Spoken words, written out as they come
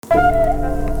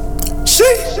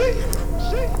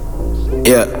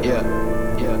Yeah.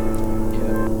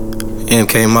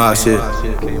 MK Mack shit.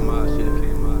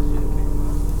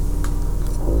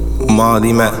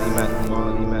 Mack.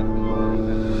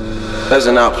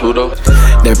 Listen out, Pluto.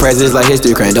 Their presents like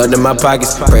history cranked up in my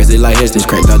pockets. Presents like history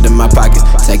cranked up in my pockets.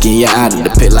 Taking you out of the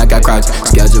pit like I crouch.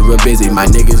 Schedule real busy, my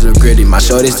niggas are gritty. My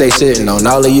shorty say shitting on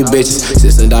all of you bitches.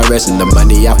 System direction, the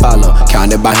money I follow.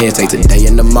 Counted by hand, take today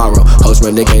and tomorrow. Host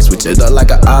run the game, switch it up like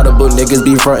an audible. Niggas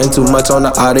be frontin' too much on the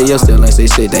audio. Still ain't say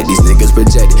shit that these niggas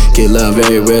projected. Kid love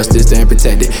very real, still staying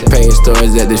protected. Paying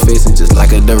stories at this facing just like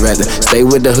a director. Stay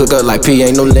with the hookup like P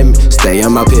ain't no limit. Stay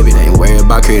on my pivot, ain't worried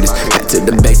about critics. Back to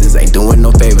the basics, ain't doing no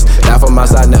favors. Die from my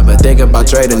side, never think about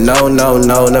trading. No,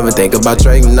 never think about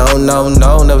trading. No,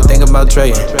 never think about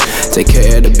trading. Take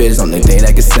care of the biz, only thing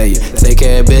that can save you. Take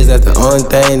care of biz, that's the only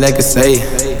thing that can save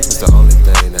you. It's the only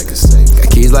thing that can save you.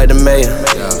 Got keys like the mayor.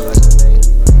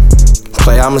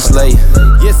 Play, I'ma slay you.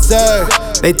 Yes, sir.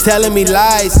 They telling me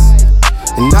lies,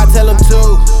 and I tell them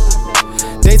too.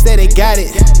 They say they got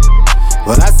it,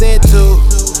 but I say it too.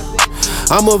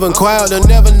 I'm moving quiet, they'll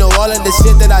never know all of the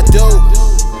shit that I do.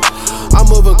 I'm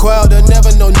moving quiet, they'll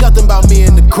never know nothing about me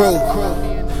and the crew.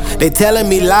 They telling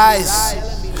me lies,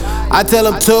 I tell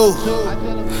them too.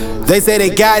 They say they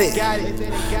got it,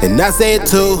 and I say it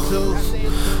too.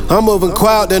 I'm moving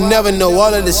quiet, they'll never know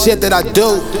all of the shit that I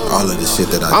do.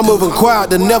 I'm moving quiet,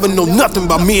 they'll never know nothing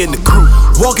about me and the crew.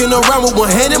 Walking around with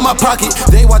one hand in my pocket.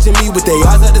 They watching me with their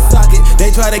eyes at the socket.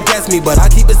 They try to gas me, but I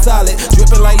keep it solid.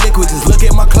 Dripping like liquid, just look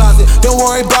at my closet. Don't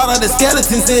worry about all the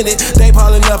skeletons in it. They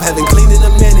piling up, haven't cleaned in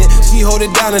a minute. She hold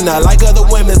it down and not like other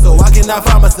women, so I cannot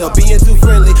find myself being too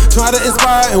friendly. Try to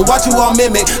inspire and watch you all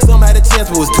mimic. Some had a chance,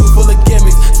 but was too full of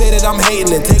gimmicks. Say that I'm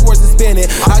hating and take words and spin it.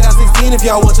 I got 16 if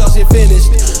y'all want y'all shit finished.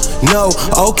 No,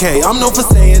 okay, I'm known for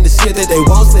saying the shit that they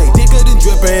won't say. Thicker than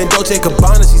Dripper and Dolce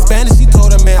Gabbana. She Spanish, she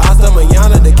told her man, hasta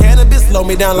mañana. The cannabis slow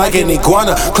me down like an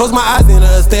iguana. Close my eyes in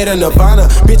a state of nirvana.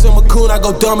 Bitch, I'm a coon, I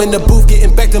go dumb in the booth.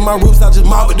 Getting back to my roots, I just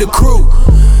mob with the crew.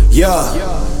 Yeah,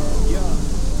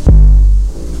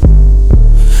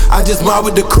 I just mob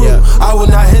with the crew. I will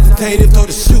not hesitate if told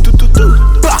to shoot.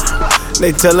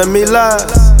 They telling me lies,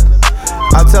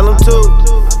 I tell them too.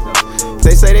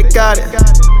 They say they got it,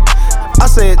 I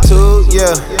say it too,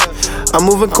 yeah. I'm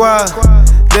moving quiet,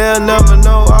 they'll never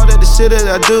know all that the shit that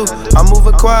I do. I'm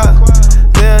moving quiet,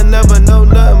 they'll never know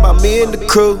nothing about me and the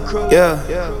crew, yeah.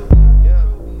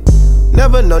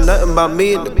 Never know nothing about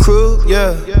me and the crew,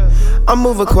 yeah. I'm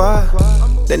moving quiet,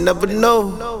 they never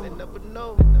know.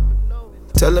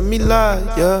 Telling me lies,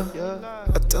 yeah.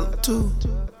 I tell them too,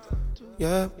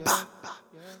 yeah.